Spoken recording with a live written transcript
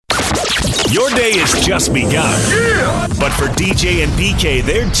Your day has just begun. Yeah! But for DJ and PK,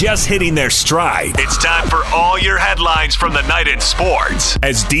 they're just hitting their stride. It's time for all your headlines from the night in sports.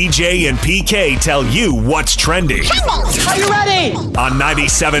 As DJ and PK tell you what's trending. Are you ready? On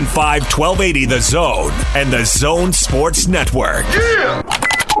 97.5 1280 The Zone and The Zone Sports Network. Yeah!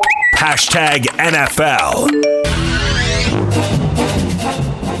 Hashtag NFL.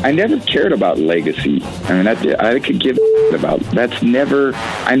 I never cared about legacy. I mean, I could give a about. I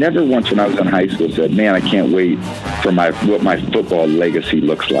never once when I was in high school said, man, I can't wait for what my football legacy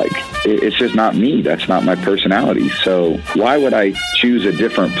looks like. It's just not me. That's not my personality. So why would I choose a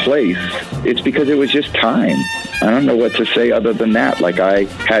different place? It's because it was just time. I don't know what to say other than that. Like, I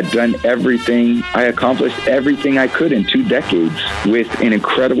had done everything. I accomplished everything I could in 2 decades with an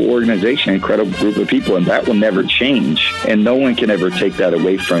incredible organization, incredible group of people, and that will never change. And no one can ever take that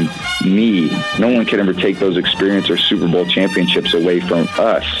away from me. No one can ever take those experiences or Super Bowl championships away from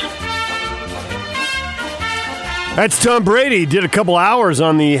us. That's Tom Brady. Did a couple hours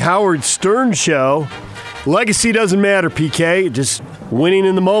on the Howard Stern show. Legacy doesn't matter, PK. Just winning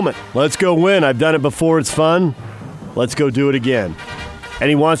in the moment. Let's go win. I've done it before. It's fun. Let's go do it again. And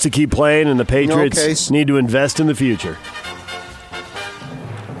he wants to keep playing, and the Patriots need to invest in the future.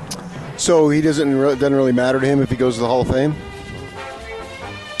 So he doesn't really matter to him if he goes to the Hall of Fame?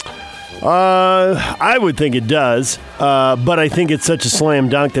 I would think it does, but I think it's such a slam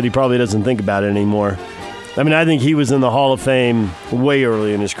dunk that he probably doesn't think about it anymore. I mean, I think he was in the Hall of Fame way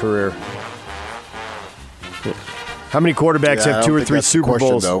early in his career. How many quarterbacks have 2 or 3 Super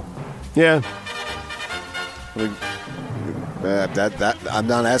Bowls? Though. Yeah. I'm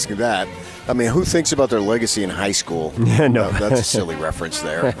not asking that. I mean, who thinks about their legacy in high school? Yeah, no. That's a silly reference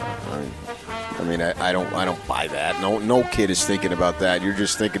there. I mean, I don't buy that. No kid is thinking about that. You're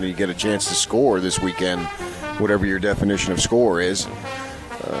just thinking you get a chance to score this weekend, whatever your definition of score is.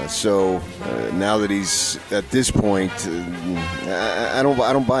 So now that he's at this point, I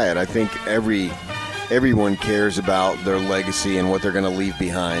don't buy it. I think everyone cares about their legacy and what they're going to leave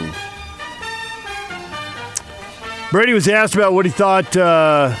behind. Brady was asked about what he thought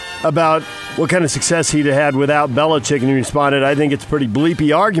about what kind of success he'd had without Belichick, and he responded, I think it's a pretty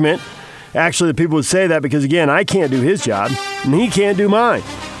bleepy argument. Actually, the people would say that because, again, I can't do his job, and he can't do mine.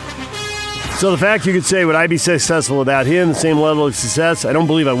 So the fact you could say, would I be successful without him, the same level of success? I don't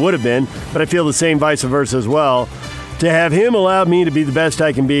believe I would have been, but I feel the same vice versa as well. To have him allowed me to be the best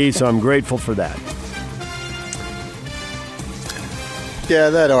I can be, so I'm grateful for that. Yeah,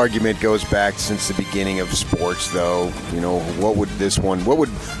 that argument goes back since the beginning of sports, though. You know, what would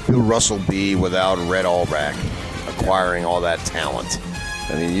Bill Russell be without Red Auerbach acquiring all that talent?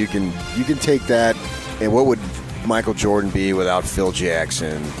 I mean, you can take that, and what would Michael Jordan be without Phil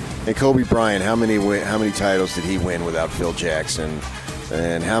Jackson? And Kobe Bryant, how many titles did he win without Phil Jackson?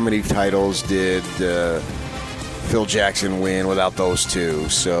 And how many titles did Phil Jackson win without those two?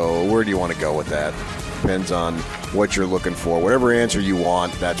 So where do you want to go with that? Depends on what you're looking for. Whatever answer you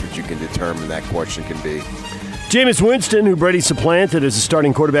want, that's what you can determine that question can be. Jameis Winston, who Brady supplanted as a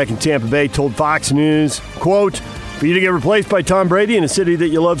starting quarterback in Tampa Bay, told Fox News, quote, for you to get replaced by Tom Brady in a city that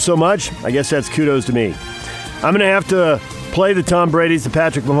you love so much, I guess that's kudos to me. I'm going to have to play the Tom Bradys, the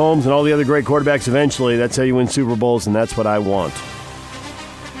Patrick Mahomes, and all the other great quarterbacks eventually. That's how you win Super Bowls, and that's what I want.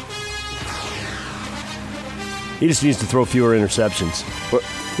 He just needs to throw fewer interceptions. But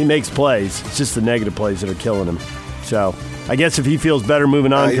he makes plays. It's just the negative plays that are killing him. So I guess if he feels better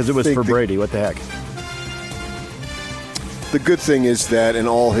moving on because it was for Brady, what the heck? The good thing is that in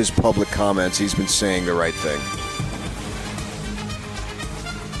all his public comments, he's been saying the right thing.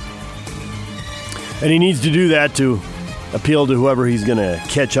 And he needs to do that to appeal to whoever he's going to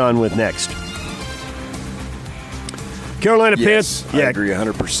catch on with next. Carolina Panthers. I agree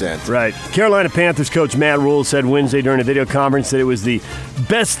 100%. Right. Carolina Panthers coach Matt Rule said Wednesday during a video conference that it was the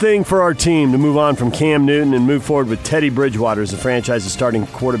best thing for our team to move on from Cam Newton and move forward with Teddy Bridgewater as the franchise's starting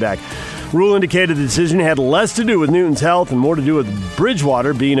quarterback. Rule indicated the decision had less to do with Newton's health and more to do with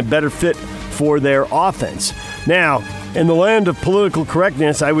Bridgewater being a better fit for their offense. Now, in the land of political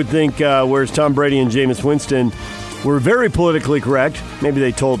correctness, I would think whereas Tom Brady and Jameis Winston were very politically correct, maybe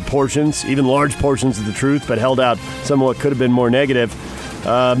they told portions, even large portions of the truth, but held out some of what could have been more negative.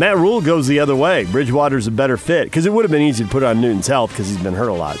 Matt Rule goes the other way. Bridgewater's a better fit because it would have been easy to put on Newton's health because he's been hurt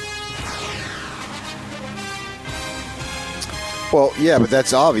a lot. Well, yeah, but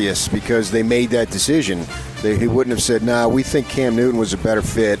that's obvious because they made that decision. He wouldn't have said, nah, we think Cam Newton was a better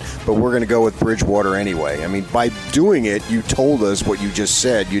fit, but we're going to go with Bridgewater anyway. I mean, by doing it, you told us what you just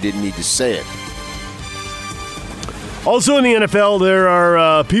said. You didn't need to say it. Also in the NFL, there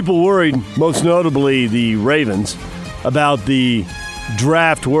are people worried, most notably the Ravens, about the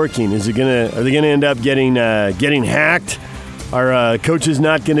draft working? Are they gonna end up getting hacked? Are coaches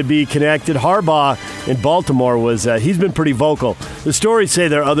not going to be connected? Harbaugh in Baltimore he's been pretty vocal. The stories say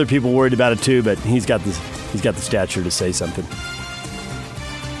there are other people worried about it too, but he's got the stature to say something.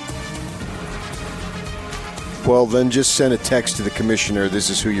 Well, then just send a text to the commissioner. This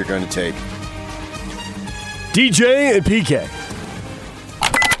is who you're going to take. DJ and PK.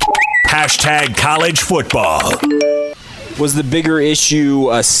 Hashtag college football. Was the bigger issue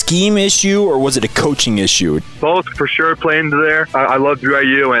a scheme issue or was it a coaching issue? Both, for sure, playing there. I love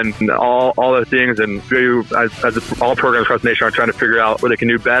BYU and all the things, and BYU, as all programs across the nation, are trying to figure out where they can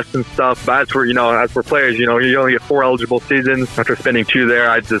do best and stuff. But as for players, you only get 4 eligible seasons. After spending 2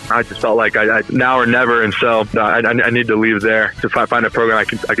 there, I just felt like I now or never, and so I need to leave there to find a program I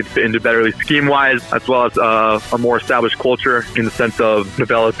could fit into better, scheme-wise, as well as a more established culture in the sense of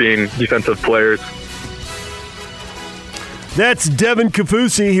developing defensive players. That's Devin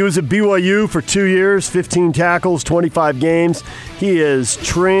Kaufusi. He was at BYU for 2 years, 15 tackles, 25 games. He is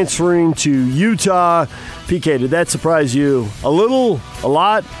transferring to Utah. PK, did that surprise you? A little? A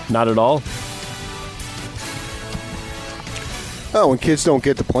lot? Not at all? Oh, when kids don't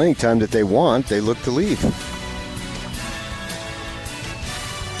get the playing time that they want, they look to leave.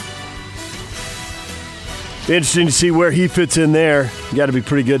 Interesting to see where he fits in there. You got to be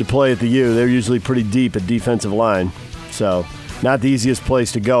pretty good to play at the U. They're usually pretty deep at defensive line. So, not the easiest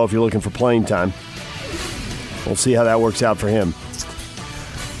place to go if you're looking for playing time. We'll see how that works out for him.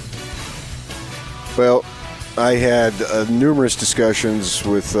 Well, I had numerous discussions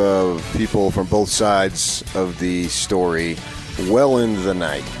with people from both sides of the story well into the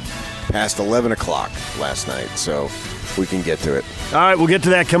night, past 11 o'clock last night, so we can get to it. All right, we'll get to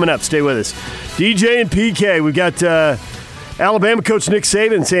that coming up. Stay with us. DJ and PK, we've got Alabama coach Nick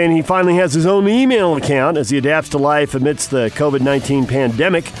Saban saying he finally has his own email account as he adapts to life amidst the COVID-19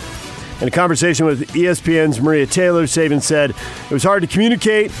 pandemic. In a conversation with ESPN's Maria Taylor, Saban said it was hard to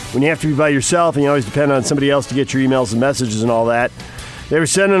communicate when you have to be by yourself and you always depend on somebody else to get your emails and messages and all that. They were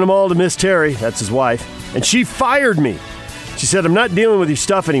sending them all to Miss Terry, that's his wife, and she fired me. She said, I'm not dealing with your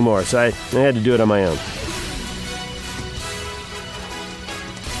stuff anymore, so I had to do it on my own.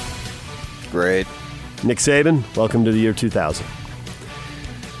 Great. Nick Saban, welcome to the year 2000.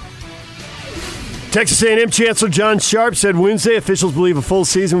 Texas A&M Chancellor John Sharp said Wednesday officials believe a full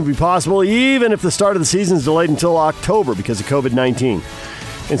season would be possible even if the start of the season is delayed until October because of COVID-19.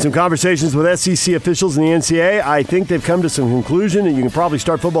 In some conversations with SEC officials in the NCAA, I think they've come to some conclusion that you can probably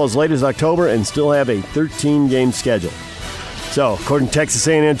start football as late as October and still have a 13-game schedule. So, according to Texas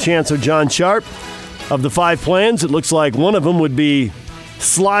A&M Chancellor John Sharp, of the 5 plans, it looks like one of them would be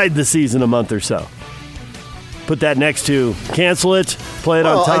slide the season a month or so. Put that next to cancel it, play it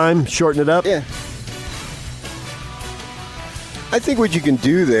on time, shorten it up. Yeah. I think what you can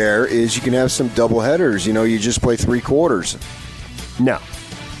do there is you can have some double headers. You just play 3 quarters. No.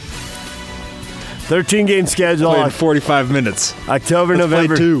 13-game schedule. Playing 45 minutes. October,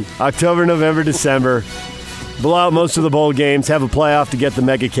 November, December. Blow out most of the bowl games. Have a playoff to get the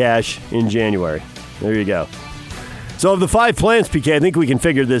mega cash in January. There you go. So of the 5 plans, PK, I think we can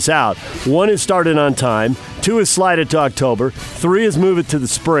figure this out. 1 is started on time. 2 is slide it to October. 3 is move it to the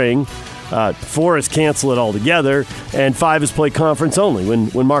spring. 4 is cancel it altogether. And 5 is play conference only.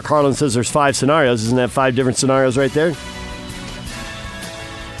 When Mark Harlan says there's 5 scenarios, isn't that 5 different scenarios right there?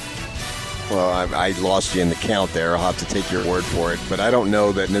 Well, I lost you in the count there. I'll have to take your word for it. But I don't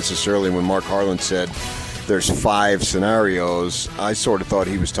know that necessarily when Mark Harlan said there's 5 scenarios, I sort of thought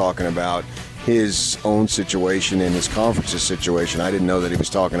he was talking about his own situation and his conference's situation. I didn't know that he was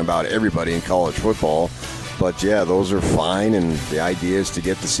talking about everybody in college football. But, yeah, those are fine, and the idea is to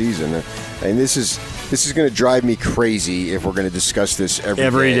get the season. And this is going to drive me crazy if we're going to discuss this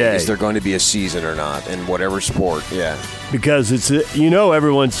every day. Is there going to be a season or not in whatever sport? Yeah. Because it's, the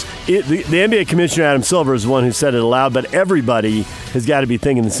NBA commissioner, Adam Silver, is the one who said it aloud, but everybody has got to be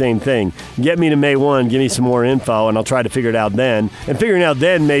thinking the same thing. Get me to May 1, give me some more info, and I'll try to figure it out then. And figuring out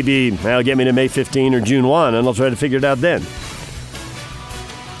then may be, get me to May 15 or June 1, and I'll try to figure it out then.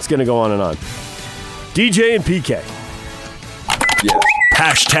 It's going to go on and on. DJ and PK. Yes.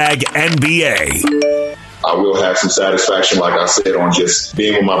 Hashtag NBA. I will have some satisfaction, like I said, on just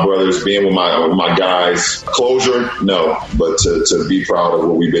being with my brothers, being with my guys. Closure, no. But to be proud of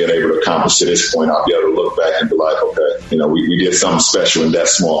what we've been able to accomplish to this point, I'll be able to look back and be like, okay, we did something special in that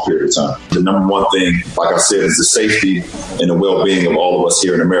small period of time. The number one thing, like I said, is the safety and the well-being of all of us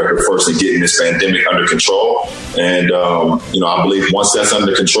here in America first, and getting this pandemic under control. And, I believe once that's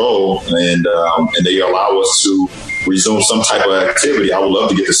under control and they allow us to resume some type of activity, I would love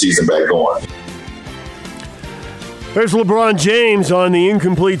to get the season back going. There's LeBron James on the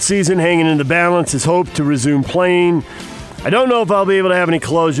incomplete season hanging in the balance, his hope to resume playing. I don't know if I'll be able to have any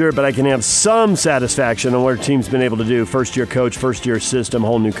closure, but I can have some satisfaction on what our team's been able to do. First-year coach, first-year system,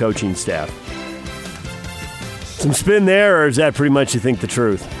 whole new coaching staff. Some spin there, or is that pretty much, you think, the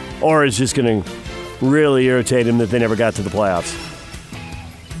truth? Or is just going to really irritate him that they never got to the playoffs?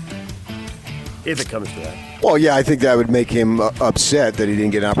 If it comes to that. Well, yeah, I think that would make him upset that he didn't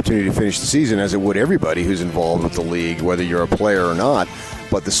get an opportunity to finish the season, as it would everybody who's involved with the league, whether you're a player or not.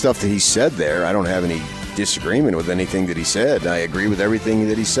 But the stuff that he said there, I don't have any disagreement with anything that he said. I agree with everything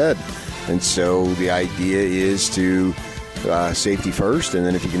that he said. And so the idea is to safety first, and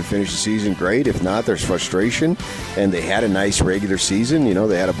then if you can finish the season, great. If not, there's frustration. And they had a nice regular season. You know,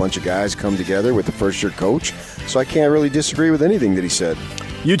 they had a bunch of guys come together with the first-year coach. So I can't really disagree with anything that he said.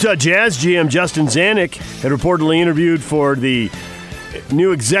 Utah Jazz GM Justin Zanuck had reportedly interviewed for the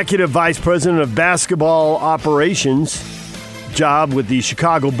new executive vice president of basketball operations job with the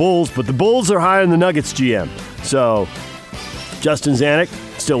Chicago Bulls, but the Bulls are hiring the Nuggets GM. So Justin Zanuck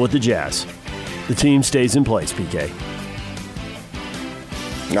still with the Jazz. The team stays in place, PK.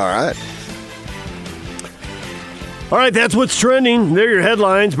 All right. All right, that's what's trending. There are your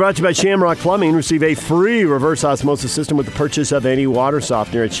headlines. Brought to you by Shamrock Plumbing. Receive a free reverse osmosis system with the purchase of any water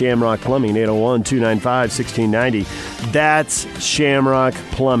softener at Shamrock Plumbing, 801-295-1690. That's Shamrock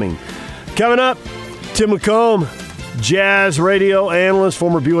Plumbing. Coming up, Tim McComb, Jazz radio analyst,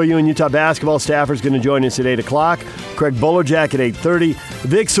 former BYU and Utah basketball staffer, is going to join us at 8 o'clock. Craig Bolerjack at 8:30.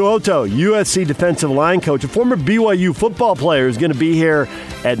 Vic So'oto, USC defensive line coach, a former BYU football player, is going to be here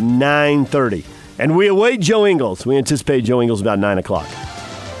at 9:30. And we await Joe Ingles. We anticipate Joe Ingles about 9 o'clock.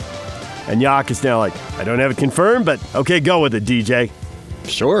 And Yak is now like, I don't have it confirmed, but okay, go with it, DJ.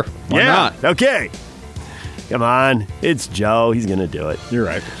 Sure. Why not? Okay. Come on. It's Joe. He's going to do it. You're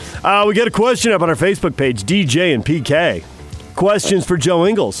right. We got a question up on our Facebook page, DJ and PK. Questions for Joe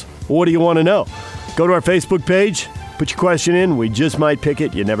Ingles. What do you want to know? Go to our Facebook page, put your question in. We just might pick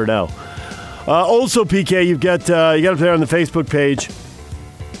it. You never know. Also, PK, you got up there on the Facebook page,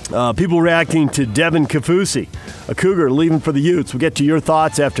 people reacting to Devin Kaufusi, a Cougar leaving for the Utes. We'll get to your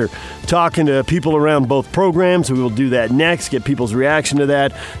thoughts after talking to people around both programs. We will do that next, get people's reaction to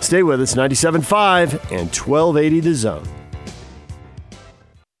that. Stay with us, 97.5 and 1280 The Zone.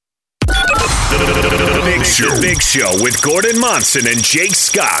 The Big Show with Gordon Monson and Jake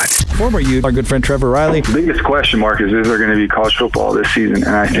Scott. Former Ute, our good friend Trevor Riley. The biggest question mark is there going to be college football this season?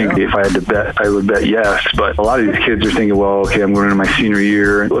 And I think if I had to bet, I would bet yes. But a lot of these kids are thinking, well, okay, I'm going into my senior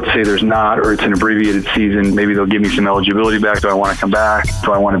year. Let's say there's not, or it's an abbreviated season. Maybe they'll give me some eligibility back. Do I want to come back?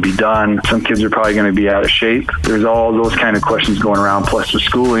 Do I want to be done? Some kids are probably going to be out of shape. There's all those kind of questions going around. Plus with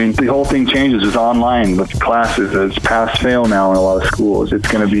schooling, the whole thing changes with online, with classes. It's pass-fail now in a lot of schools. It's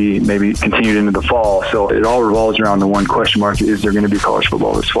going to be maybe continued into the fall. So it all revolves around the one question mark: is there going to be college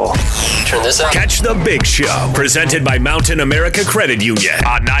football this fall? Turn this up. Catch The Big Show, presented by Mountain America Credit Union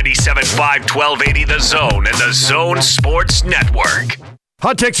on 97.5 1280 The Zone and The Zone Sports Network.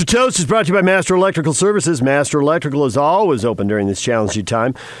 Hot Takes or Toast is brought to you by Master Electrical Services. Master Electrical is always open during this challenging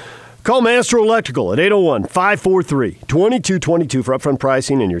time. Call Master Electrical at 801-543-2222 for upfront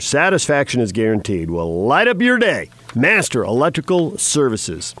pricing, and your satisfaction is guaranteed. We'll light up your day. Master Electrical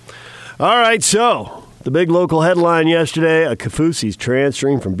Services. All right, so the big local headline yesterday, Kaufusi's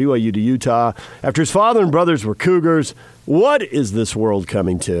transferring from BYU to Utah after his father and brothers were Cougars. What is this world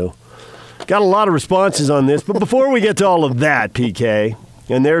coming to? Got a lot of responses on this, but before we get to all of that, PK,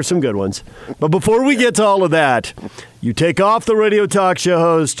 and there are some good ones, but before we get to all of that, you take off the radio talk show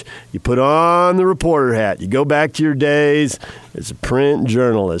host, you put on the reporter hat, you go back to your days as a print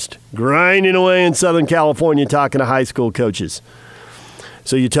journalist, grinding away in Southern California talking to high school coaches.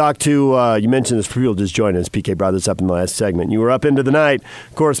 So you talked to, you mentioned this, people just joined us. PK brought this up in the last segment. You were up into the night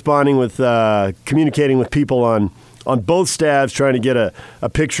corresponding with, communicating with people on both staffs, trying to get a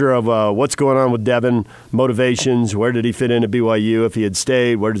picture of what's going on with Devin, motivations, where did he fit in at BYU if he had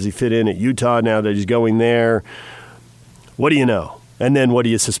stayed, where does he fit in at Utah now that he's going there. What do you know? And then what do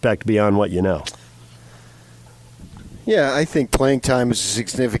you suspect beyond what you know? Yeah, I think playing time is a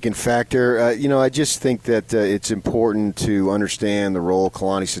significant factor. I just think that it's important to understand the role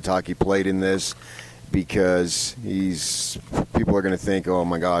Kalani Sitake played in this, because people are going to think, oh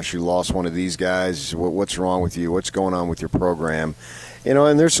my gosh, you lost one of these guys. What's wrong with you? What's going on with your program?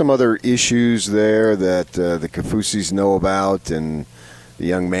 And there's some other issues there that the Kaufusis know about, and the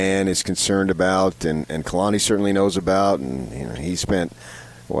young man is concerned about, and Kalani certainly knows about, and he spent.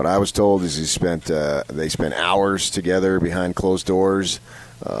 What I was told is they spent hours together behind closed doors,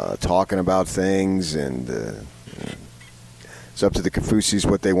 talking about things, and it's up to the Kaufusis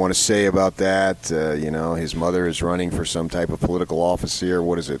what they want to say about that. His mother is running for some type of political office here.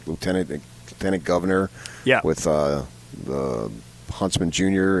 What is it, lieutenant governor? Yeah. With the Huntsman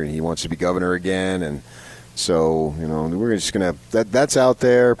Jr., and he wants to be governor again. And so, we're just going to that's out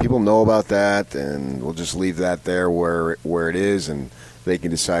there. People know about that, and we'll just leave that there where it is, and they can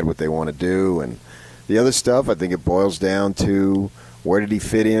decide what they want to do. And the other stuff, I think it boils down to where did he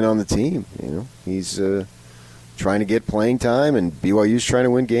fit in on the team? He's trying to get playing time, and BYU's trying to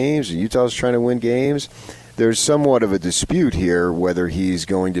win games, and Utah's trying to win games. There's somewhat of a dispute here whether he's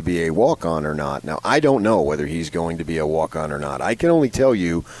going to be a walk-on or not. Now, I don't know whether he's going to be a walk-on or not. I can only tell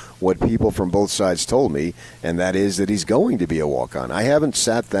you what people from both sides told me, and that is that he's going to be a walk-on. I haven't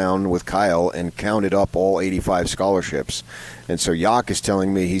sat down with Kyle and counted up all 85 scholarships. And so Yak is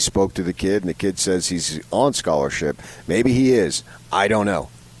telling me he spoke to the kid, and the kid says he's on scholarship. Maybe he is. I don't know.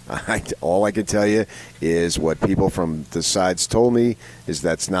 All I can tell you is what people from the sides told me is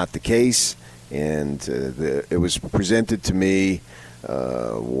that's not the case. And it was presented to me,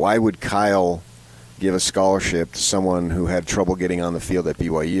 why would Kyle give a scholarship to someone who had trouble getting on the field at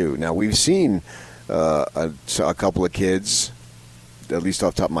BYU? Now, we've seen a couple of kids, at least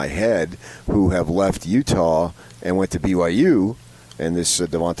off the top of my head, who have left Utah and went to BYU. And this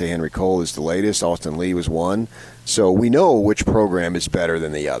Devontae Henry Cole is the latest. Austin Lee was one. So we know which program is better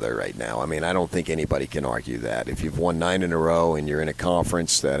than the other right now. I mean, I don't think anybody can argue that. If you've won 9 in a row and you're in a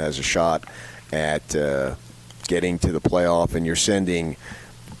conference that has a shot at getting to the playoff, and you're sending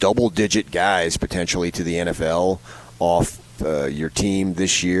double-digit guys potentially to the NFL off your team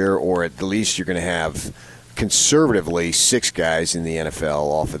this year, or at the least you're going to have conservatively 6 guys in the NFL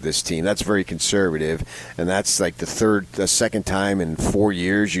off of this team. That's very conservative, and that's like the second time in 4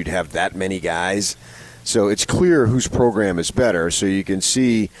 years you'd have that many guys. So it's clear whose program is better. So you can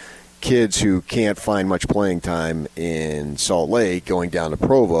see kids who can't find much playing time in Salt Lake going down to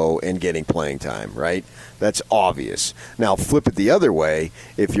Provo and getting playing time, right? That's obvious. Now, flip it the other way.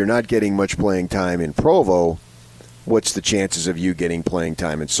 If you're not getting much playing time in Provo, what's the chances of you getting playing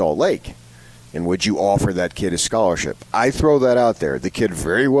time in Salt Lake? And would you offer that kid a scholarship? I throw that out there. The kid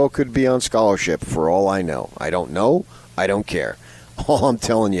very well could be on scholarship for all I know. I don't know. I don't care. All I'm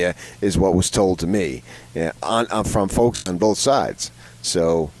telling you is what was told to me from folks on both sides.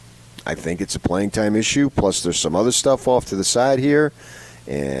 So I think it's a playing time issue. Plus, there's some other stuff off to the side here,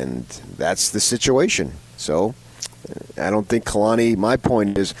 and that's the situation. So I don't think Kalani – my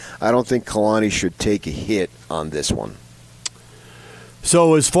point is I don't think Kalani should take a hit on this one.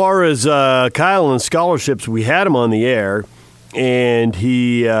 So as far as Kyle and scholarships, we had him on the air, and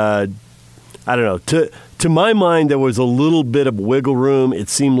he I don't know – to my mind, there was a little bit of wiggle room. It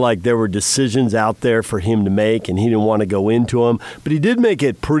seemed like there were decisions out there for him to make, and he didn't want to go into them. But he did make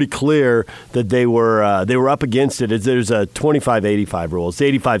it pretty clear that they were up against it. There's a 25-85 rule. It's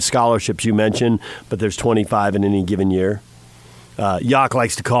 85 scholarships you mentioned, but there's 25 in any given year. Yak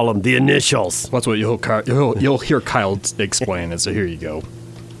likes to call them the initials. That's what you'll hear Kyle explain. So here you go.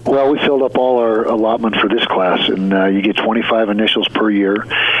 Well, we filled up all our allotment for this class, and you get 25 initials per year,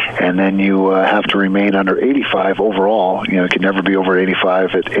 and then you have to remain under 85 overall. It can never be over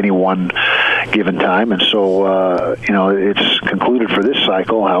 85 at any one given time, and so it's concluded for this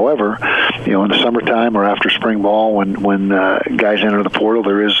cycle. However, in the summertime or after spring ball, when guys enter the portal,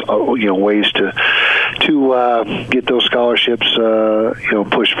 there is ways to get those scholarships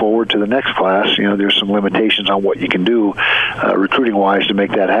pushed forward to the next class. There's some limitations on what you can do recruiting wise to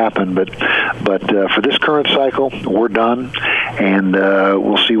make that happen, but for this current cycle, we're done, and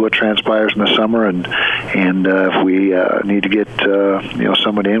we'll see what transpires in the summer, and if we need to get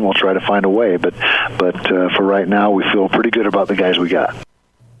somebody in, we'll try to find a way. But for right now, we feel pretty good about the guys we got.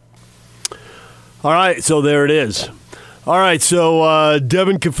 All right, so there it is. All right, so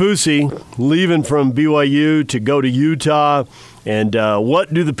Devin Kaufusi leaving from BYU to go to Utah. And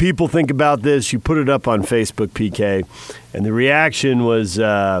what do the people think about this? You put it up on Facebook, PK, and the reaction was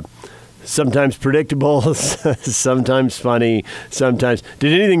sometimes predictable, sometimes funny, sometimes.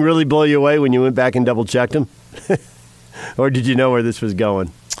 Did anything really blow you away when you went back and double-checked them? Or did you know where this was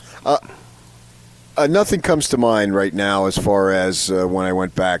going? Nothing comes to mind right now as far as when I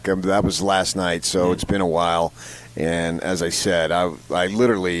went back. That was last night, so it's been a while. And as I said, I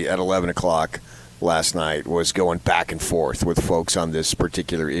literally at 11 o'clock last night was going back and forth with folks on this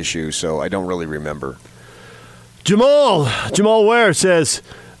particular issue, so I don't really remember. Jamal Ware says,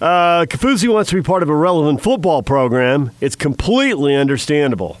 Kaufusi wants to be part of a relevant football program. It's completely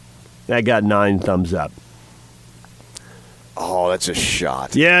understandable. That got 9 thumbs up. Oh, that's a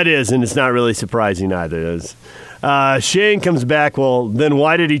shot. Yeah, it is, and it's not really surprising either. Shane comes back, well, then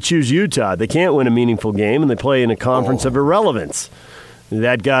why did he choose Utah? They can't win a meaningful game, and they play in a conference of irrelevance.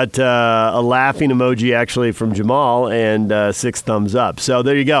 That got a laughing emoji, actually, from Jamal, and 6 thumbs up. So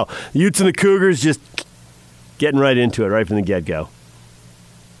there you go. The Utes and the Cougars just getting right into it, right from the get-go.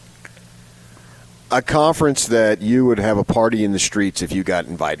 A conference that you would have a party in the streets if you got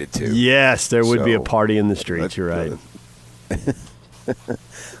invited to. Yes, there would be a party in the streets. You're right.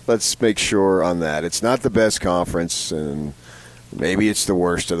 Let's make sure on that. It's not the best conference, and maybe it's the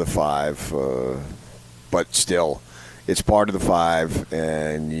worst of the 5, but still, it's part of the 5,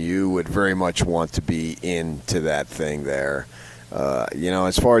 and you would very much want to be into that thing there.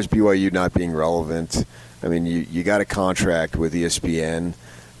 As far as BYU not being relevant, I mean, you got a contract with ESPN.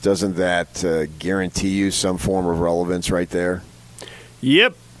 Doesn't that guarantee you some form of relevance right there?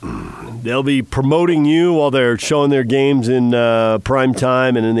 Yep. They'll be promoting you while they're showing their games in prime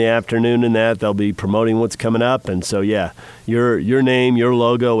time and in the afternoon and that. They'll be promoting what's coming up. And so, yeah, your name, your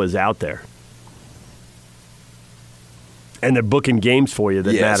logo is out there. And they're booking games for you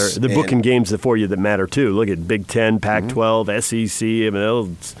that matter. They're booking games for you that matter, too. Look at Big Ten, Pac-12, SEC. I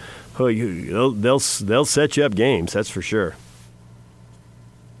mean, they'll set you up games, that's for sure.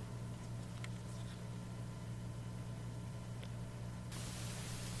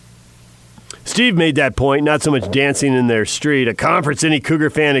 Steve made that point, not so much dancing in their street. A conference any Cougar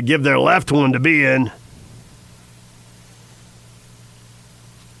fan would give their left one to be in.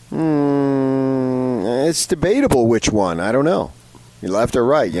 It's debatable which one. I don't know. You left or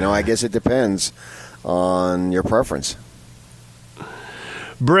right. I guess it depends on your preference.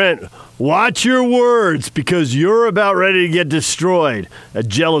 Brent, watch your words because you're about ready to get destroyed. A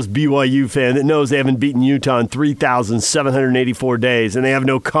jealous BYU fan that knows they haven't beaten Utah in 3,784 days and they have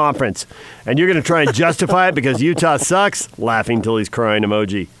no conference. And you're going to try and justify it because Utah sucks? Laughing till he's crying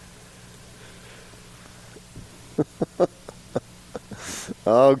emoji.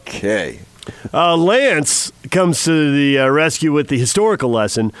 Okay. Lance comes to the rescue with the historical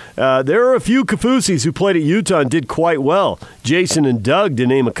lesson. There are a few Kafusis who played at Utah and did quite well. Jason and Doug, to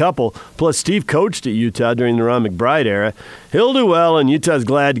name a couple. Plus, Steve coached at Utah during the Ron McBride era. He'll do well, and Utah's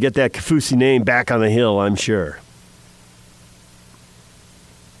glad to get that Kafusi name back on the hill, I'm sure.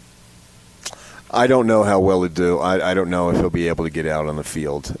 I don't know how well he'll do. I don't know if he'll be able to get out on the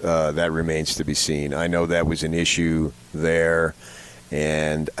field. That remains to be seen. I know that was an issue there.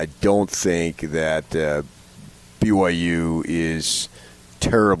 And I don't think that BYU is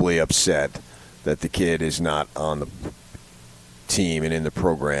terribly upset that the kid is not on the team and in the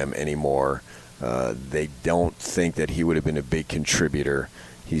program anymore. They don't think that he would have been a big contributor.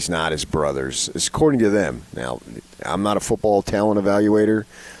 He's not his brothers, according to them. Now, I'm not a football talent evaluator,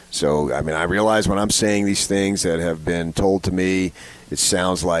 so, I realize when I'm saying these things that have been told to me, it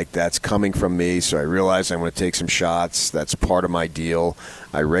sounds like that's coming from me, so I realize I'm going to take some shots. That's part of my deal.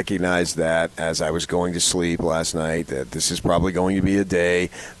 I recognize that as I was going to sleep last night, that this is probably going to be a day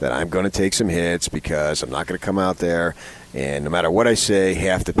that I'm going to take some hits because I'm not going to come out there, and no matter what I say,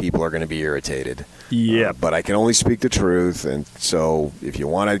 half the people are going to be irritated. Yeah. But I can only speak the truth, and so if you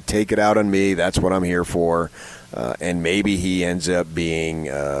want to take it out on me, that's what I'm here for. And maybe he ends up being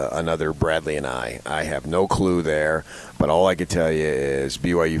another Bradley and I. I have no clue there, but all I can tell you is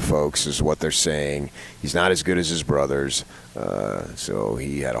BYU folks is what they're saying. He's not as good as his brothers, so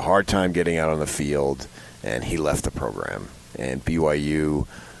he had a hard time getting out on the field, and he left the program. And BYU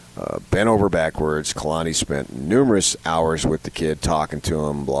bent over backwards. Kalani spent numerous hours with the kid talking to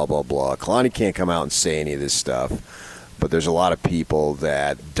him, blah, blah, blah. Kalani can't come out and say any of this stuff, but there's a lot of people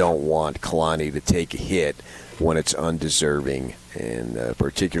that don't want Kalani to take a hit when it's undeserving, and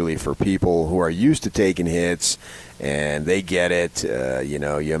particularly for people who are used to taking hits and they get it.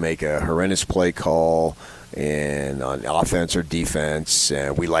 You make a horrendous play call and on offense or defense,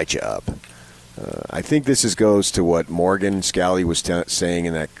 and we light you up. I think this goes to what Morgan Scally was saying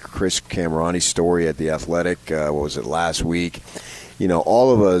in that Chris Camerani story at The Athletic, what was it, last week?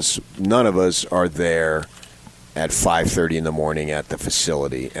 All of us, none of us are there at 5:30 in the morning at the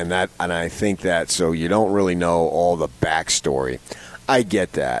facility, and I think that, so you don't really know all the backstory. I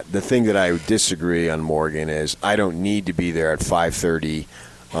get that. The thing that I would disagree on, Morgan, is I don't need to be there at 5:30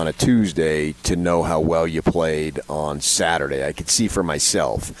 on a Tuesday to know how well you played on Saturday. I could see for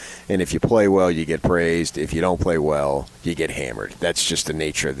myself, and if you play well, you get praised. If you don't play well, you get hammered. That's just the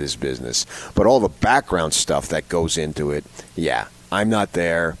nature of this business. But all the background stuff that goes into it, yeah, I'm not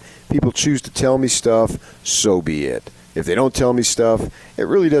there. People choose to tell me stuff, so be it. If they don't tell me stuff, it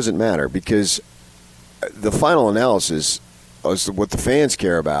really doesn't matter, because the final analysis is what the fans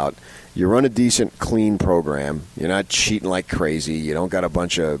care about you run a decent, clean program. You're not cheating like crazy. You don't got a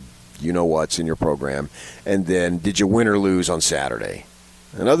bunch of you-know-whats in your program. And then did you win or lose on Saturday?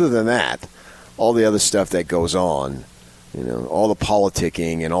 And other than that, all the other stuff that goes on, all the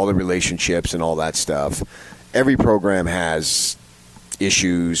politicking and all the relationships and all that stuff, every program has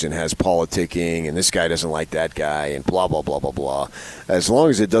issues and has politicking, and this guy doesn't like that guy, and blah, blah, blah, blah, blah. As long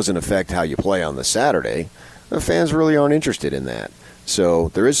as it doesn't affect how you play on the Saturday, the fans really aren't interested in that. So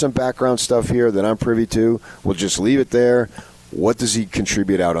there is some background stuff here that I'm privy to. We'll just leave it there. What does he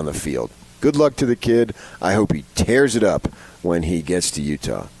contribute out on the field? Good luck to the kid. I hope he tears it up when he gets to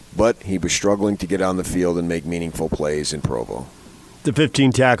Utah. But he was struggling to get on the field and make meaningful plays in Provo. The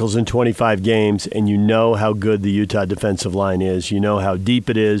 15 tackles in 25 games, and you know how good the Utah defensive line is. You know how deep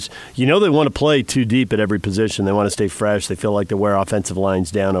it is. You know they want to play too deep at every position. They want to stay fresh. They feel like they wear offensive lines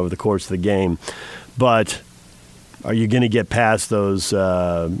down over the course of the game. But are you going to get past those,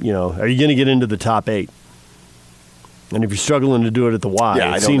 are you going to get into the top 8? And if you're struggling to do it at the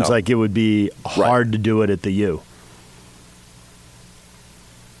Y, it seems like it would be hard to do it at the U.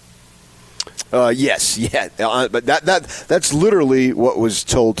 Yes, but that's literally what was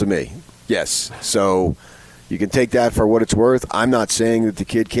told to me. Yes, so you can take that for what it's worth. I'm not saying that the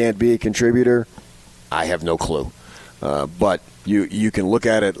kid can't be a contributor. I have no clue, but you can look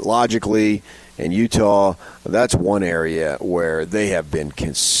at it logically. And Utah, that's one area where they have been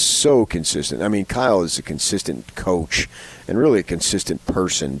so consistent. I mean, Kyle is a consistent coach and really a consistent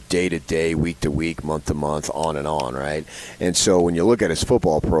person day to day, week to week, month to month, on and on, right? And so when you look at his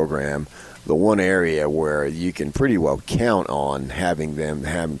football program, the one area where you can pretty well count on having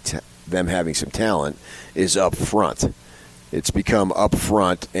having some talent is up front. It's become up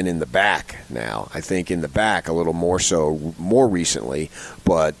front and in the back now. I think in the back a little more so more recently,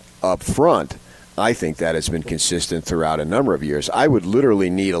 but up front, I think that has been consistent throughout a number of years. I would literally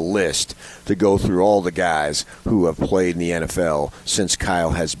need a list to go through all the guys who have played in the NFL since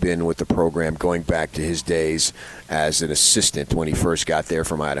Kyle has been with the program, going back to his days as an assistant when he first got there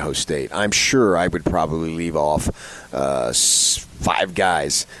from Idaho State. I'm sure I would probably leave off 5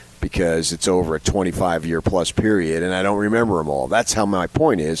 guys because it's over a 25-year-plus period, and I don't remember them all. That's how my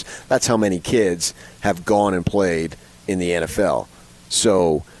point is. That's how many kids have gone and played in the NFL.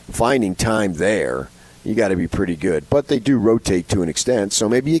 So finding time there, you got to be pretty good. But they do rotate to an extent, so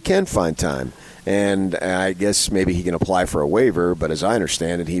maybe you can find time. And I guess maybe he can apply for a waiver, but as I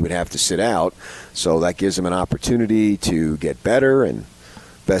understand it, he would have to sit out. So that gives him an opportunity to get better, and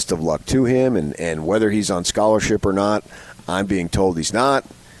best of luck to him. And whether he's on scholarship or not, I'm being told he's not.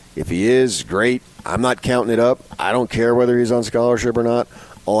 If he is, great. I'm not counting it up. I don't care whether he's on scholarship or not.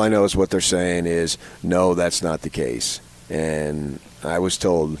 All I know is what they're saying is, no, that's not the case. And I was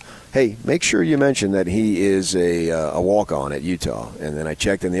told, hey, make sure you mention that he is a walk-on at Utah. And then I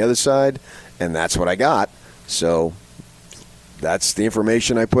checked on the other side, and that's what I got. So that's the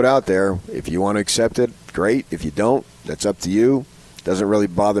information I put out there. If you want to accept it, great. If you don't, that's up to you. Doesn't really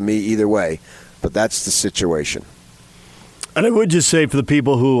bother me either way. But that's the situation. And I would just say for the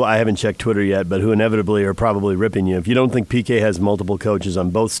people who, I haven't checked Twitter yet, but who inevitably are probably ripping you, if you don't think PK has multiple coaches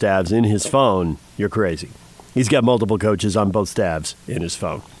on both staffs in his phone, you're crazy. He's got multiple coaches on both staffs in his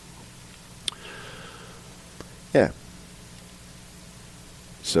phone. Yeah.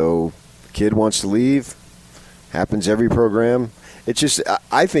 So, kid wants to leave. Happens every program. It's just,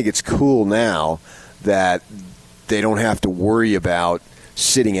 I think it's cool now that they don't have to worry about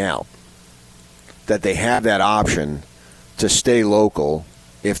sitting out. That they have that option to stay local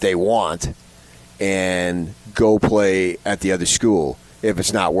if they want and go play at the other school if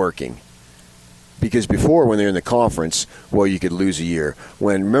it's not working. Because before, when they're in the conference, well, you could lose a year.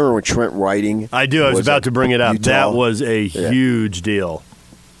 Remember when Trent Whiting? I do. I was about to bring it up. Utah? That was a huge deal.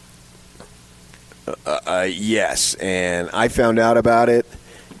 Yes, and I found out about it,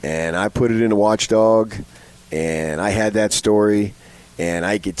 and I put it in a watchdog, and I had that story, and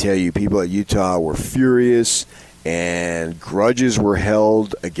I could tell you people at Utah were furious, and grudges were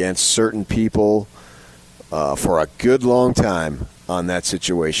held against certain people for a good long time on that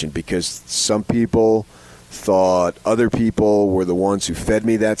situation, because some people thought other people were the ones who fed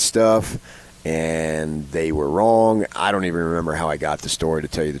me that stuff, and they were wrong. I don't even remember how I got the story, to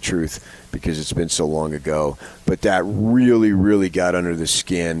tell you the truth, because it's been so long ago. But that really, really got under the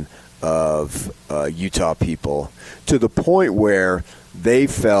skin of Utah people, to the point where they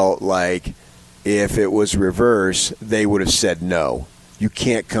felt like if it was reverse, they would have said, no, you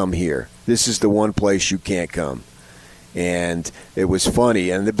can't come here. This is the one place you can't come. And it was funny.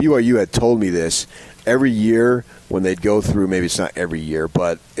 And the BYU had told me this every year when they'd go through, maybe it's not every year,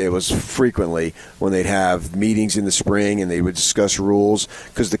 but it was frequently when they'd have meetings in the spring and they would discuss rules,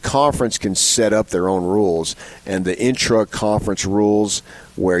 because the conference can set up their own rules. And the intra-conference rules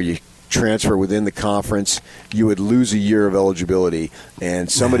where you transfer within the conference, you would lose a year of eligibility. And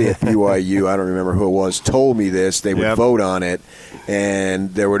somebody at BYU, I don't remember who it was, told me this. They would vote on it,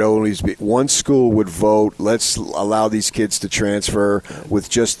 and there would always be one school would vote, let's allow these kids to transfer with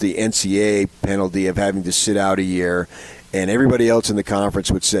just the NCAA penalty of having to sit out a year. And everybody else in the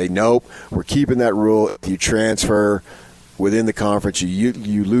conference would say, nope, we're keeping that rule. If you transfer within the conference, you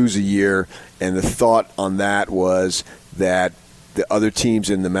lose a year. And the thought on that was that the other teams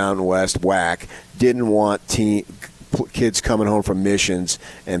in the Mountain West, WAC, didn't want kids coming home from missions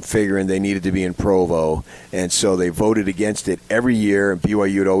and figuring they needed to be in Provo. And so they voted against it every year, and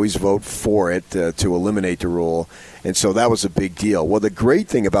BYU would always vote for it to eliminate the rule. And so that was a big deal. Well, the great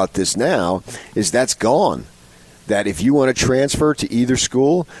thing about this now is that's gone. That if you want to transfer to either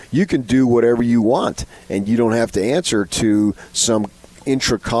school, you can do whatever you want, and you don't have to answer to some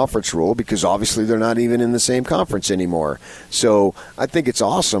intra-conference rule, because obviously they're not even in the same conference anymore. So I think it's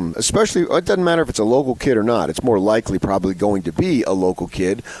awesome, especially, it doesn't matter if it's a local kid or not. It's more likely probably going to be a local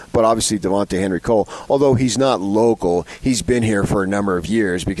kid, but obviously Devontae Henry Cole, although he's not local, he's been here for a number of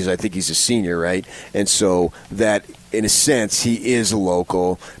years because I think he's a senior, right? And so that, in a sense, he is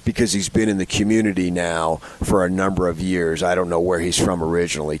local because he's been in the community now for a number of years. I don't know where he's from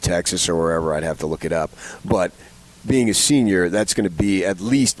originally, Texas or wherever. I'd have to look it up. But being a senior, that's going to be at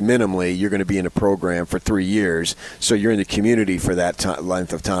least minimally, you're going to be in a program for 3 years. So you're in the community for that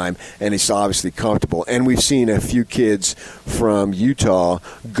length of time, and it's obviously comfortable. And we've seen a few kids from Utah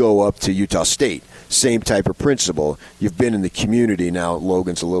go up to Utah State. Same type of principle. You've been in the community. Now,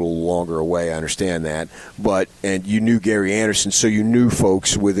 Logan's a little longer away, I understand that. And you knew Gary Anderson, so you knew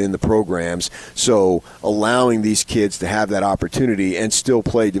folks within the programs. So allowing these kids to have that opportunity and still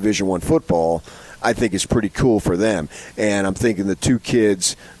play Division I football, I think is pretty cool for them. And I'm thinking the two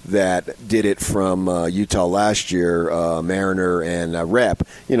kids that did it from Utah last year, Mariner and Rep,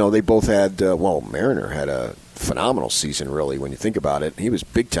 they both had, Mariner had a phenomenal season, really, when you think about it. He was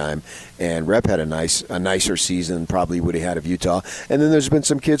big time, and Rep had a nicer season probably would he had of Utah. And then there's been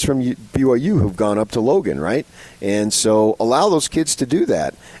some kids from BYU who've gone up to Logan, right? And so allow those kids to do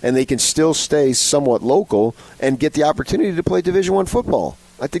that, and they can still stay somewhat local and get the opportunity to play Division I football.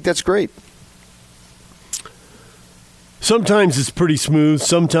 I think that's great. Sometimes it's pretty smooth.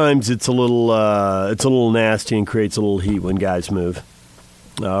 Sometimes it's a little nasty and creates a little heat when guys move.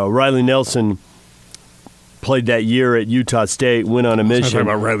 Riley Nelson played that year at Utah State, went on a mission. Talking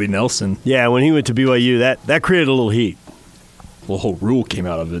about Riley Nelson. Yeah, when he went to BYU, that created a little heat. Well, the whole rule came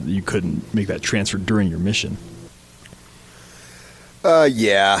out of it that you couldn't make that transfer during your mission.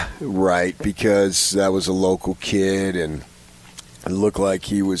 Yeah, right, because that was a local kid, and it looked like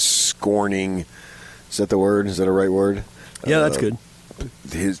he was scorning. Is that the word? Is that a right word? Yeah, that's good.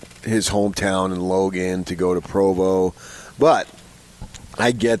 His hometown in Logan to go to Provo. But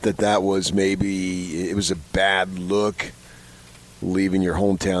I get that was maybe it was a bad look leaving your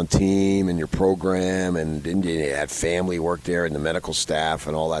hometown team and your program, and you had family work there and the medical staff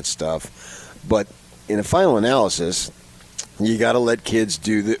and all that stuff. But in a final analysis, you got to let kids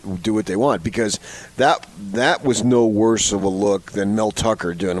do what they want, because that was no worse of a look than Mel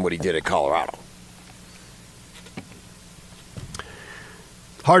Tucker doing what he did at Colorado.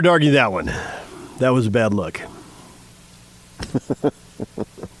 Hard to argue that one. That was a bad look.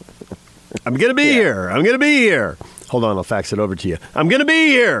 I'm going to be here. I'm going to be here. Hold on, I'll fax it over to you. I'm going to be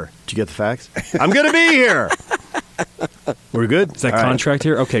here. Did you get the fax? I'm going to be here. We're good? Is that all contract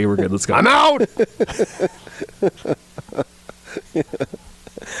here? Okay, we're good. Let's go. I'm out.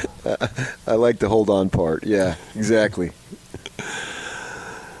 I like the hold on part. Yeah, exactly.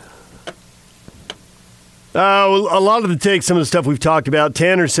 A lot of the takes, some of the stuff we've talked about.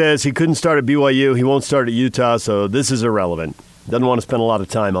 Tanner says he couldn't start at BYU. He won't start at Utah, so this is irrelevant. Doesn't want to spend a lot of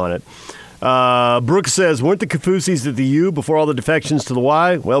time on it. Brooks says, weren't the Kafusis at the U before all the defections to the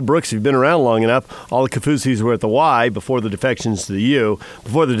Y? Well, Brooks, you've been around long enough. All the Kafusis were at the Y before the defections to the U.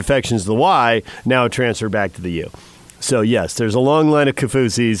 Before the defections to the Y, now transfer back to the U. So, yes, there's a long line of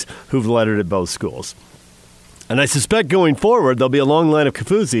Kafusis who've lettered at both schools. And I suspect going forward, there'll be a long line of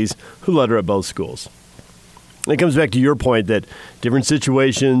Kafusis who letter at both schools. It comes back to your point that different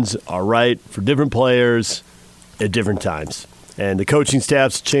situations are right for different players at different times. And the coaching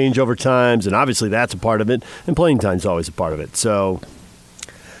staffs change over times, and obviously that's a part of it, and playing time's always a part of it. So,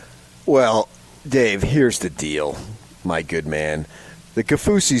 well, Dave, here's the deal, my good man. The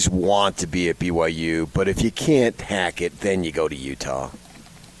Kaufusis want to be at BYU, but if you can't hack it, then you go to Utah.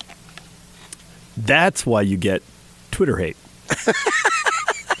 That's why you get Twitter hate.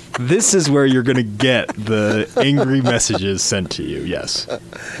 This is where you're going to get the angry messages sent to you, yes.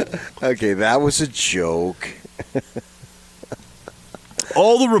 Okay, that was a joke.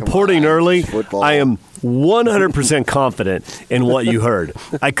 All the reporting early, football. I am 100% confident in what you heard.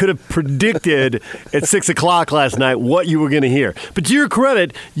 I could have predicted at 6 o'clock last night what you were going to hear. But to your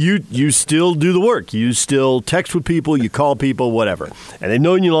credit, you still do the work. You still text with people, you call people, whatever. And they've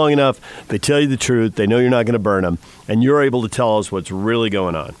known you long enough, they tell you the truth, they know you're not going to burn them, and you're able to tell us what's really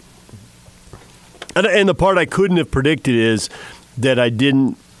going on. And the part I couldn't have predicted is that I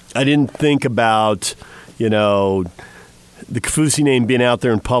didn't think about, the Kaufusi name being out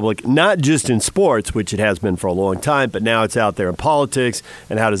there in public, not just in sports, which it has been for a long time, but now it's out there in politics,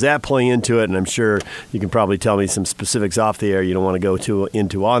 and how does that play into it? And I'm sure you can probably tell me some specifics off the air you don't want to go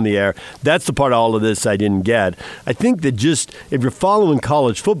into on the air. That's the part of all of this I didn't get. I think that just, if you're following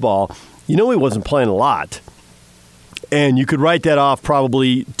college football, he wasn't playing a lot. And you could write that off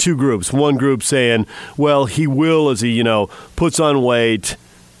probably two groups. One group saying, well, he will as he, puts on weight.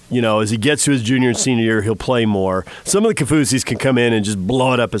 As he gets to his junior and senior year, he'll play more. Some of the Kaufusis can come in and just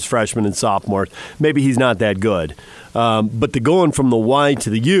blow it up as freshmen and sophomores. Maybe he's not that good. But the going from the Y to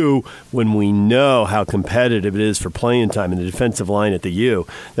the U, when we know how competitive it is for playing time in the defensive line at the U,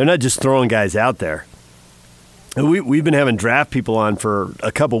 they're not just throwing guys out there. And we've been having draft people on for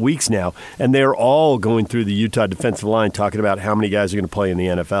a couple weeks now, and they're all going through the Utah defensive line talking about how many guys are going to play in the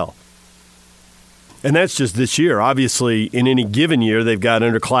NFL. And that's just this year. Obviously, in any given year, they've got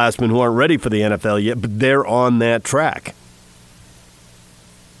underclassmen who aren't ready for the NFL yet, but they're on that track.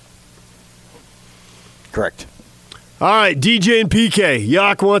 Correct. All right, DJ and PK.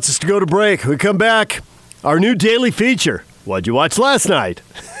 Yak wants us to go to break. We come back. Our new daily feature. What'd you watch last night?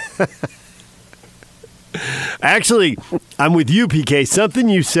 Actually, I'm with you, PK. Something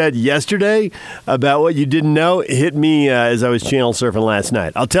you said yesterday about what you didn't know hit me as I was channel surfing last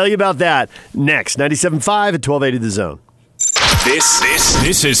night. I'll tell you about that next. 97.5 at 1280 The Zone.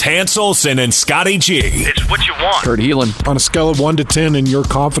 This is Hans Olsen and Scotty G. It's what you want. Kurt Helin. On a scale of 1 to 10 in your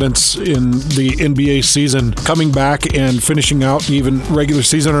confidence in the NBA season, coming back and finishing out even regular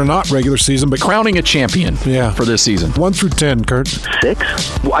season or not regular season, but crowning a champion for this season. 1 through 10, Kurt.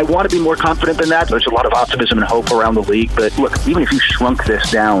 6. I want to be more confident than that. There's a lot of optimism and hope around the league, but look, even if you shrunk this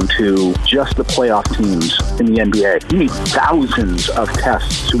down to just the playoff teams in the NBA, you need thousands of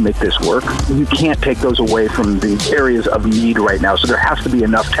tests to make this work. You can't take those away from the areas of need right now. So there has to be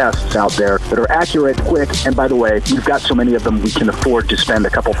enough tests out there that are accurate, quick, and by the way, you've got so many of them, we can afford to spend a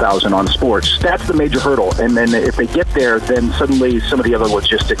couple thousand on sports. That's the major hurdle. And then if they get there, then suddenly some of the other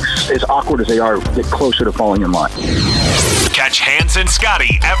logistics, as awkward as they are, get closer to falling in line. Catch Hans and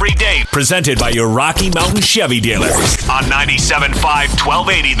Scotty every day, presented by your Rocky Mountain Chevy dealers on 97.5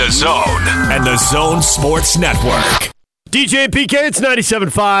 1280 The Zone and The Zone Sports Network. DJ and PK, it's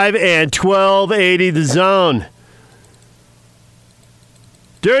 97.5 and 1280 The Zone.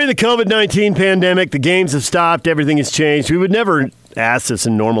 During the COVID-19 pandemic, the games have stopped. Everything has changed. We would never ask this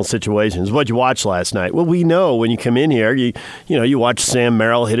in normal situations. What'd you watch last night? Well, we know when you come in here, you watch Sam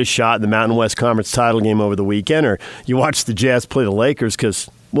Merrill hit a shot in the Mountain West Conference title game over the weekend, or you watch the Jazz play the Lakers because,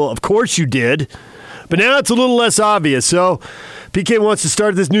 well, of course you did. But now it's a little less obvious. So PK wants to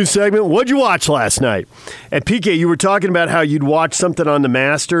start this new segment. What'd you watch last night? And PK, you were talking about how you'd watch something on the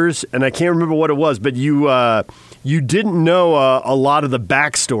Masters, and I can't remember what it was, but you didn't know a lot of the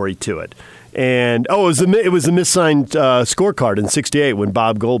backstory to it. And, it was the missigned scorecard in 68 when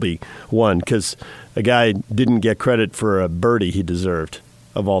Bob Golby won because a guy didn't get credit for a birdie he deserved,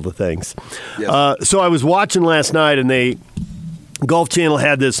 of all the things. Yes. So I was watching last night, and Golf Channel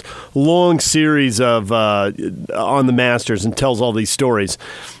had this long series of on the Masters and tells all these stories.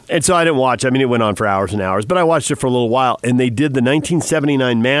 And so I didn't watch. I mean, it went on for hours and hours, but I watched it for a little while. And they did the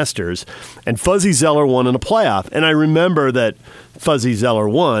 1979 Masters, and Fuzzy Zoeller won in a playoff. And I remember that Fuzzy Zoeller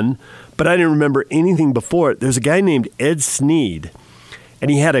won, but I didn't remember anything before it. There's a guy named Ed Snead,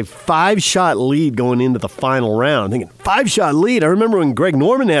 and he had a 5-shot lead going into the final round. I'm thinking, 5-shot lead? I remember when Greg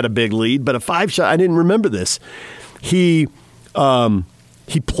Norman had a big lead, but a 5-shot, I didn't remember this. He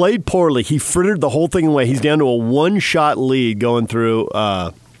played poorly. He frittered the whole thing away. He's down to a 1-shot lead going through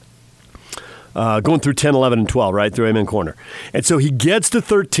 10, 11, and 12, right, through Amen Corner. And so he gets to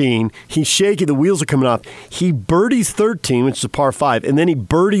 13. He's shaky. The wheels are coming off. He birdies 13, which is a par 5, and then he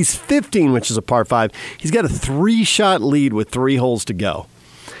birdies 15, which is a par 5. He's got a 3-shot lead with 3 holes to go.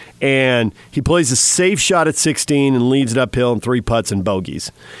 And he plays a safe shot at 16 and leads it uphill in 3 putts and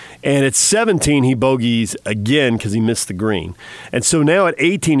bogeys. And at 17, he bogeys again because he missed the green. And so now at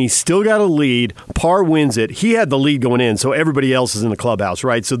 18, he's still got a lead. Par wins it. He had the lead going in, so everybody else is in the clubhouse,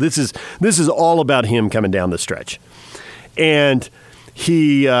 right? So this is all about him coming down the stretch. And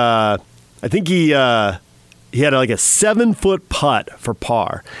he, I think he had like a 7-foot putt for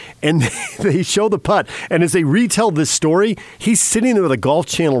par. And they show the putt. And as they retell this story, he's sitting there with a Golf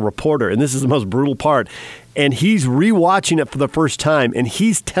Channel reporter. And this is the most brutal part. And he's rewatching it for the first time. And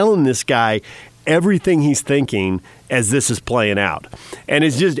he's telling this guy everything he's thinking as this is playing out. And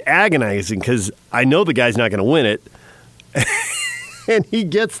it's just agonizing because I know the guy's not going to win it. And he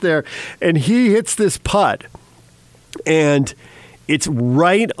gets there and he hits this putt. And it's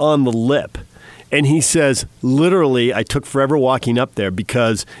right on the lip. And he says, literally, I took forever walking up there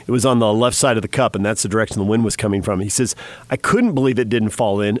because it was on the left side of the cup, and that's the direction the wind was coming from. He says, I couldn't believe it didn't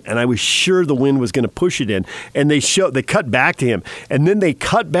fall in, and I was sure the wind was going to push it in. And they cut back to him. And then they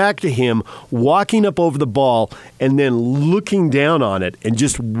cut back to him walking up over the ball and then looking down on it and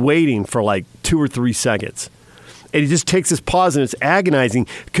just waiting for like 2 or 3 seconds. And he just takes this pause, and it's agonizing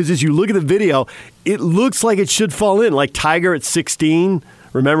because as you look at the video, it looks like it should fall in, like Tiger at 16.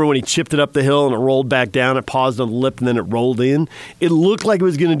 Remember when he chipped it up the hill and it rolled back down, it paused on the lip, and then it rolled in? It looked like it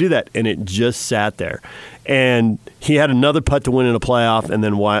was going to do that, and it just sat there. And he had another putt to win in a playoff, and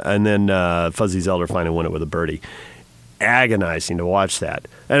then Fuzzy Zelder finally won it with a birdie. Agonizing to watch that.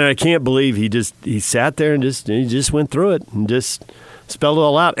 And I can't believe he sat there and he just went through it and just spelled it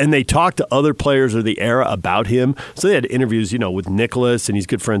all out. And they talked to other players of the era about him. So they had interviews, with Nicklaus, and he's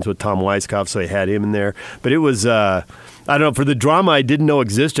good friends with Tom Weiskopf, so they had him in there. But it was, I don't know, for the drama I didn't know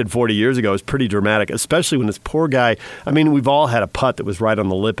existed 40 years ago, it was pretty dramatic, especially when this poor guy, I mean, we've all had a putt that was right on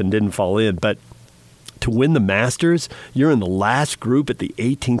the lip and didn't fall in, but to win the Masters, you're in the last group at the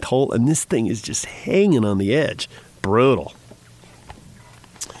 18th hole, and this thing is just hanging on the edge. Brutal.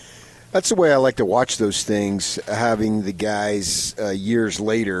 That's the way I like to watch those things, having the guys years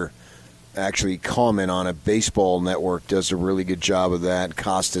later actually comment on it. Baseball Network does a really good job of that.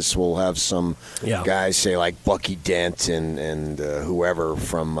 Costas will have some guys say, like Bucky Dent and whoever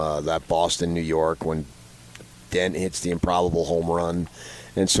from that Boston, New York, when Dent hits the improbable home run.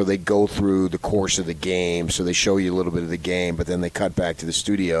 And so they go through the course of the game, so they show you a little bit of the game, but then they cut back to the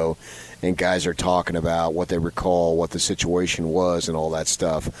studio, and guys are talking about what they recall, what the situation was, and all that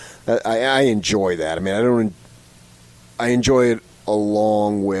stuff. I enjoy that. I mean, I enjoy it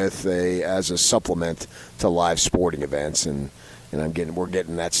along with as a supplement to live sporting events, and we're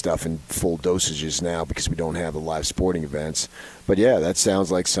getting that stuff in full dosages now because we don't have the live sporting events. But yeah, that sounds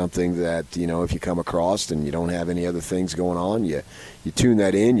like something that, if you come across and you don't have any other things going on, you tune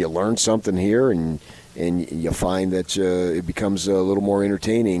that in, you learn something here, and you find that it becomes a little more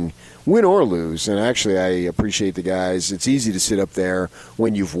entertaining, win or lose. And actually, I appreciate the guys. It's easy to sit up there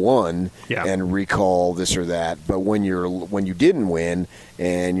when you've won and recall this or that, but when you didn't win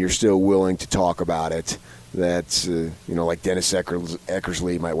and you're still willing to talk about it, that's like Dennis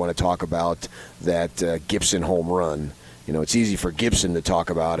Eckersley might want to talk about that Gibson home run. It's easy for Gibson to talk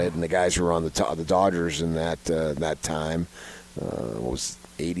about it, and the guys who were on the Dodgers in that time. What was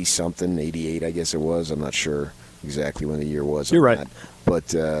 80-something, 88, I guess it was. I'm not sure exactly when the year was. You're right. That. But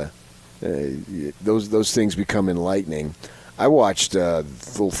those things become enlightening. I watched a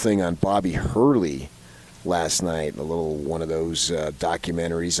little thing on Bobby Hurley last night, a little one of those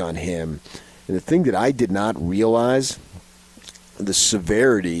documentaries on him. And the thing that I did not realize, the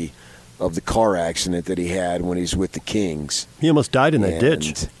severity of the car accident that he had when he's with the Kings. He almost died in that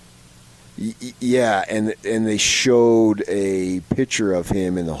ditch. Yeah, and they showed a picture of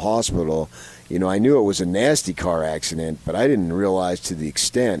him in the hospital. I knew it was a nasty car accident, but I didn't realize to the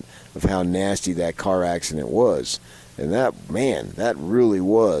extent of how nasty that car accident was. And that really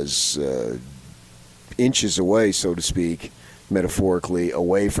was inches away, so to speak, metaphorically,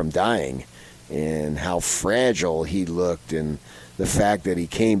 away from dying. And how fragile he looked, and the fact that he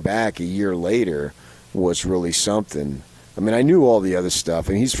came back a year later was really something. I mean, I knew all the other stuff,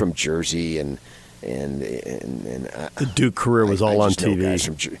 and he's from Jersey, and the Duke career was all on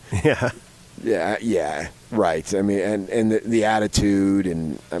TV. Yeah, right. I mean, and the attitude,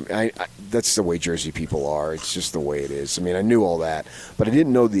 and I that's the way Jersey people are. It's just the way it is. I mean, I knew all that, but I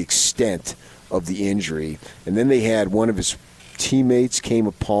didn't know the extent of the injury. And then they had one of his teammates came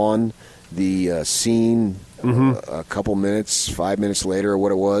upon the scene a couple minutes, 5 minutes later or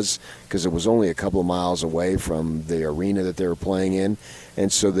what it was, because it was only a couple of miles away from the arena that they were playing in. And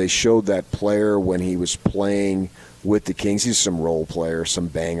so they showed that player when he was playing with the Kings. He's some role player, some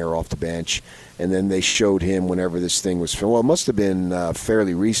banger off the bench. and then they showed him whenever this thing was filmed. Well, it must have been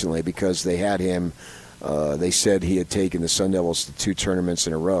fairly recently because they had him. They said he had taken the Sun Devils to 2 tournaments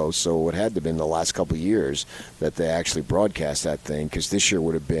in a row, so it had to have been the last couple of years that they actually broadcast that thing, because this year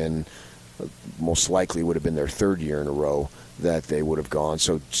would have been, most likely would have been their 3rd year in a row that they would have gone.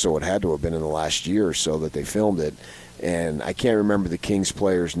 So it had to have been in the last year or so that they filmed it. And I can't remember the Kings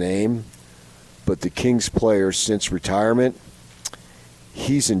player's name, but the Kings player since retirement,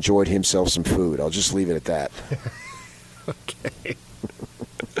 he's enjoyed himself some food. I'll just leave it at that. Okay.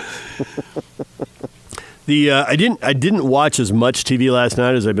 I didn't watch as much TV last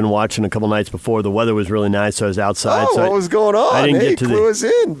night as I've been watching a couple nights before. The weather was really nice, so I was outside. Oh, so what was going on? I didn't get to clue us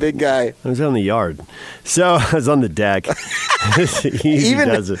in, big guy. I was on the yard, so I was on the deck. Even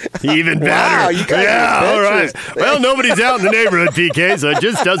does it. Even better. Wow, you guys are all right. Well, nobody's out in the neighborhood, PK, so it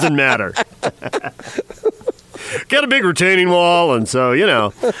just doesn't matter. Got a big retaining wall, and so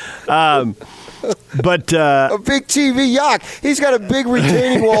But a big TV, Yak. He's got a big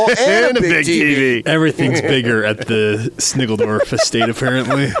retaining wall and a big TV. Everything's bigger at the Sniggeldorf estate,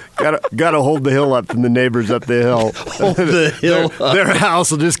 apparently. Got to hold the hill up from the neighbors up the hill. Hold the hill their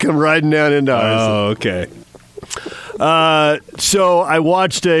house will just come riding down into ours. Oh, okay. So I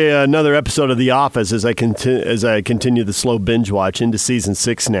watched another episode of The Office as I continue the slow binge watch into season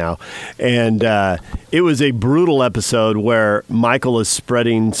 6 now, and it was a brutal episode where Michael is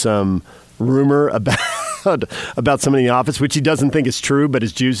spreading some rumor about somebody in the office, which he doesn't think is true, but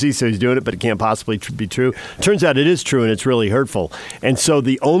it's juicy, so he's doing it, but it can't possibly be true. Turns out it is true, and it's really hurtful. And so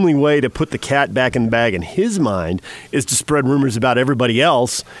the only way to put the cat back in the bag in his mind is to spread rumors about everybody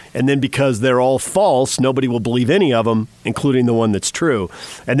else, and then because they're all false, nobody will believe any of them, including the one that's true.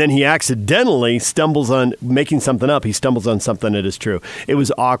 And then he accidentally stumbles on making something up. He stumbles on something that is true. It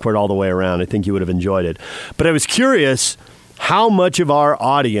was awkward all the way around. I think you would have enjoyed it. But I was curious how much of our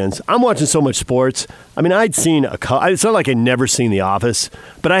audience, I'm watching so much sports. I mean, it's not like I'd never seen The Office,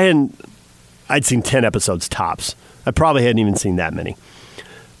 but I'd seen 10 episodes tops. I probably hadn't even seen that many.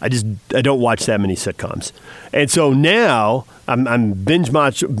 I don't watch that many sitcoms. And so now I'm binge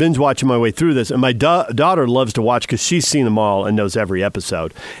watching my way through this, and my daughter loves to watch because she's seen them all and knows every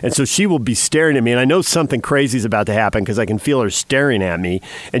episode. And so she will be staring at me, and I know something crazy is about to happen because I can feel her staring at me,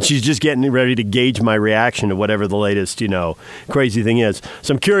 and she's just getting ready to gauge my reaction to whatever the latest, crazy thing is.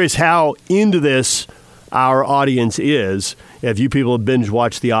 So I'm curious how into this our audience is. If you people have binge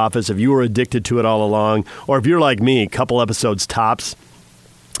watched The Office, if you were addicted to it all along, or if you're like me, a couple episodes tops.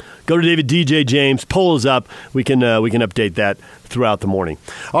 Go to David DJ James, poll is up. We can update that throughout the morning.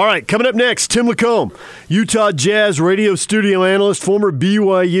 All right, coming up next, Tim Lacombe, Utah Jazz radio studio analyst, former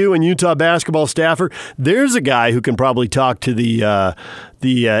BYU and Utah basketball staffer. There's a guy who can probably talk to the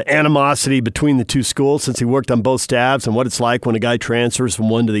animosity between the two schools since he worked on both staffs and what it's like when a guy transfers from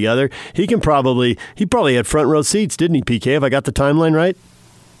one to the other. He probably had front row seats, didn't he, PK? Have I got the timeline right?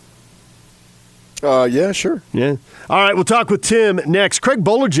 Yeah, sure. Yeah. All right, we'll talk with Tim next. Craig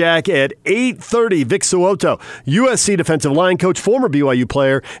Bolerjack at 8:30. Vic So'oto, USC defensive line coach, former BYU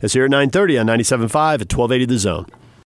player, is here at 9:30 on 97.5 at 1280 The Zone.